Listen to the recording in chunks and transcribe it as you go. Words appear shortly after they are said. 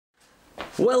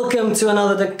Welcome to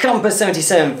another The Compass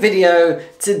 77 video.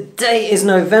 Today is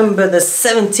November the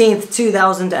 17th,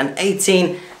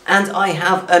 2018, and I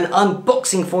have an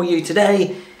unboxing for you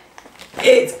today.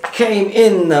 It came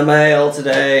in the mail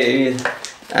today,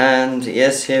 and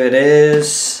yes, here it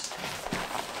is.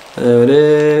 There it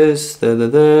is.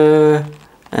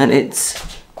 And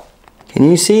it's... Can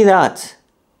you see that?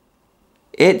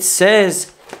 It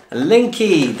says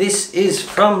Linky. This is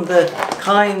from the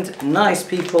kind, nice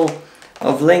people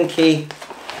of Linky,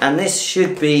 and this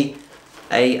should be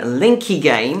a Linky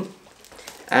game.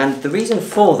 And the reason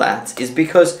for that is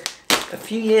because a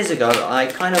few years ago I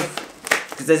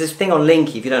because there's this thing on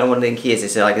Linky, if you don't know what Linky is,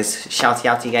 it's like this shouty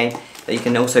outy game that you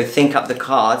can also think up the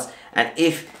cards, and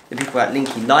if the people at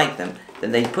Linky like them,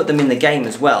 then they put them in the game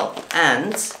as well,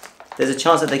 and there's a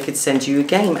chance that they could send you a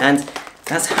game, and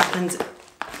that's happened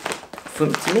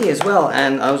to me as well.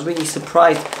 And I was really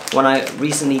surprised when I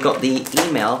recently got the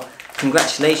email,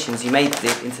 congratulations, you made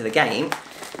it into the game.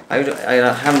 I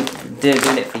haven't been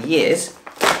doing it for years,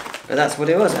 but that's what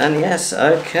it was. And yes,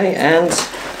 okay,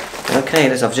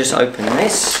 I've just opened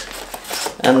this,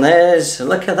 and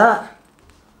look at that.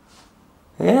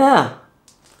 Yeah,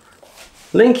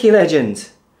 Linky Legend.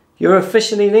 You're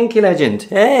officially Linky Legend.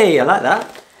 Hey, I like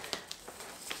that.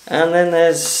 And then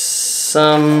there's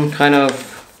some kind of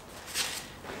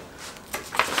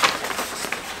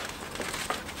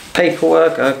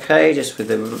paperwork, okay, just with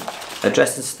the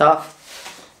address and stuff.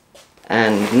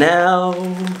 And now,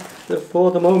 for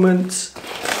the moment,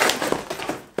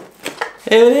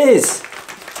 here it is.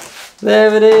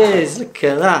 There it is. Look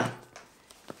at that.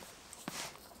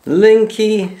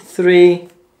 Linky 3.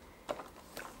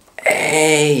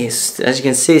 Hey, as you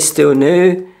can see, it's still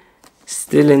new.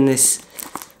 Still in this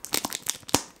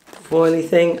foily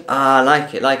thing. Ah, I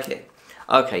like it.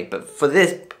 Okay, but for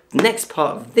this next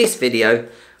part of this video,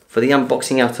 for the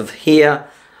unboxing out of here,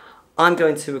 I'm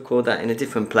going to record that in a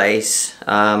different place.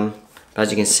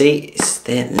 As you can see, it's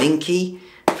there, Linky.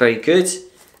 Very good.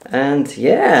 And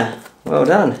yeah, well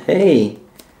done. Hey,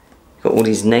 got all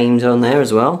these names on there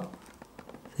as well.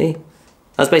 See?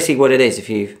 That's basically what it is if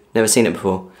you've never seen it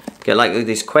before. You get like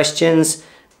these questions.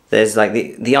 There's like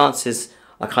the answers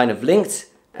are kind of linked,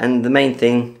 and the main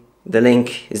thing, the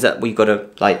link, is that we've got to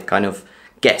like kind of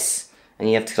guess, and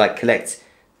you have to like collect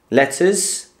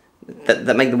letters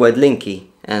that make the word Linky,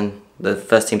 and the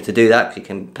first team to do that, because you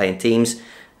can play in teams,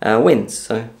 wins.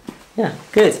 So yeah,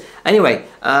 good. Anyway,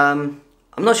 I'm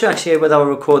not sure actually whether I'll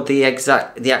record the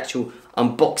actual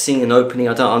unboxing and opening.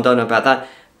 I don't know about that,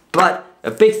 but a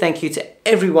big thank you to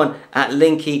everyone at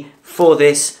Linky for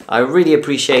this. I really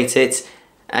appreciate it.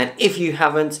 And if you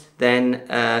haven't, then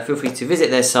feel free to visit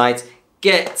their site.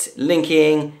 Get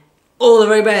linking. All the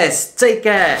very best. Take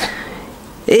care.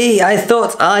 Hey, I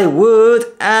thought I would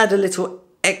add a little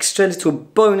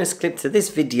bonus clip to this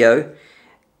video,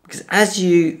 because as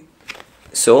you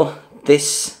saw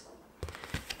this,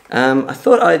 I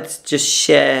thought I'd just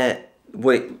share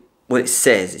what it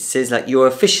says. It says like, you're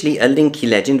officially a Linky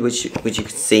Legend, which you can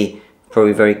see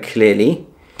probably very clearly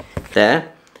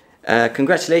there.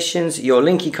 Congratulations, your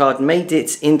Linky card made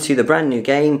it into the brand new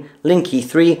game Linky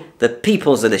 3, the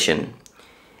People's Edition.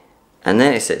 And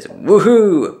then it says,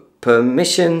 woohoo!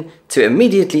 Permission to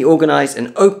immediately organise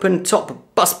an open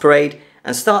top bus parade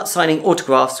and start signing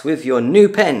autographs with your new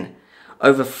pen.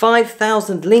 Over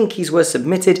 5,000 Linkies were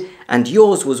submitted, and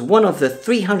yours was one of the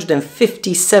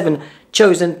 357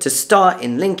 chosen to star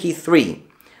in Linky 3.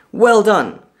 Well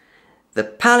done. The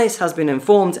palace has been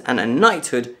informed, and a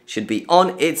knighthood should be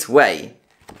on its way.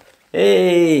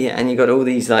 Hey, and you got all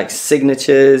these like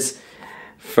signatures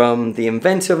from the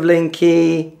inventor of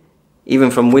Linky, even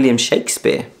from William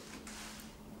Shakespeare.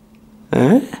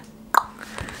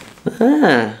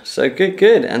 So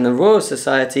good. And the Royal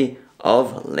Society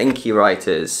of Linky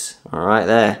Writers. All right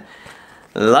there.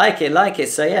 Like it.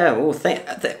 So yeah, well,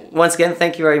 once again,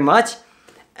 thank you very much.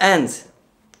 And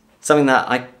something that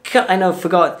I know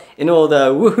forgot in all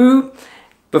the woohoo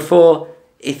before,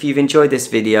 if you've enjoyed this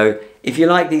video, if you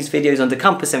like these videos on The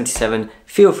Compass 77,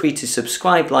 feel free to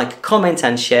subscribe, like, comment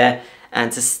and share,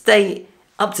 and to stay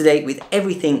up to date with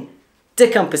everything The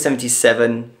Compass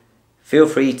 77, feel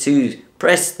free to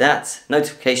press that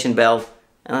notification bell,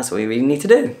 and that's all you really need to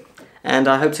do. And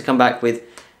I hope to come back with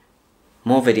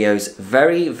more videos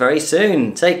very, very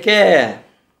soon. Take care.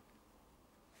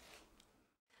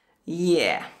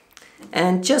 Yeah.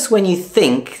 And just when you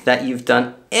think that you've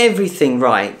done everything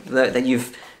right, that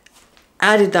you've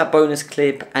added that bonus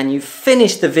clip and you've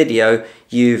finished the video,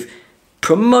 you've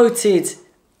promoted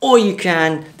all you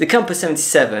can, The Compass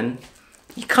 77,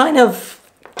 you kind of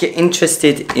get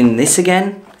interested in this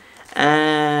again,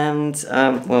 and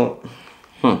well,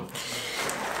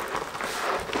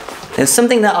 There's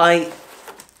something that I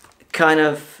kind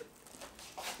of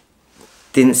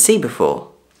didn't see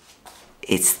before.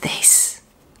 It's this.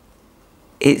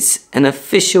 It's an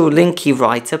official Linky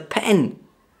Writer pen.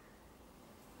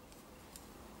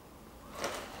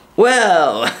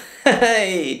 Well,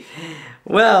 hey,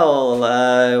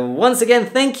 well, once again,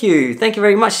 thank you. Thank you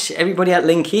very much, everybody at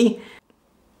Linky.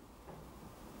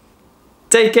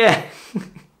 Take care.